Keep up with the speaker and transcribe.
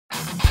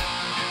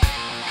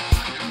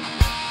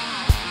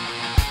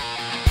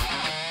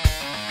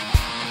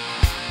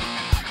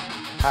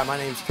Hi, my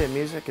name's Tim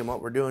Music, and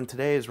what we're doing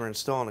today is we're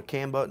installing a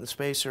cam button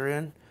spacer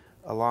in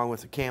along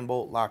with a cam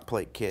bolt lock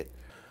plate kit.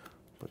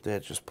 But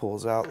that just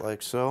pulls out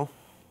like so.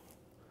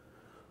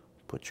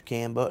 Put your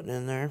cam button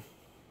in there.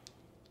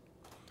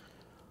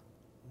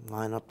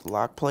 Line up the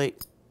lock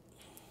plate.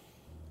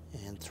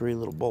 And 3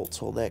 little bolts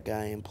hold that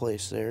guy in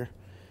place there.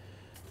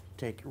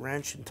 Take your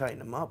wrench and tighten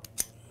them up.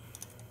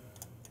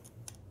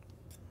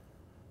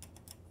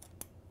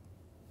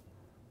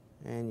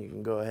 And you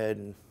can go ahead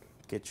and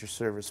get your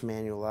service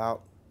manual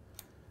out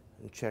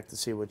and check to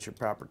see what your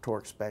proper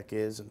torque spec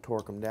is and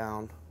torque them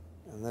down.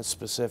 And this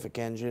specific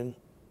engine,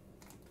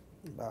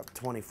 about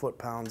 20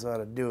 foot-pounds ought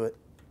to do it.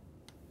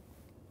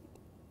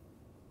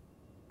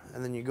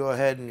 And then you go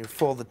ahead and you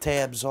fold the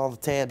tabs, all the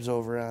tabs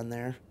over on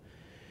there.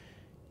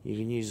 You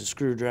can use a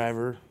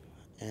screwdriver,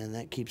 and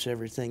that keeps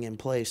everything in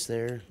place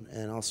there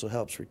and also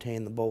helps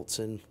retain the bolts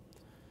in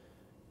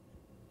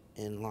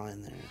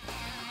line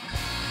there.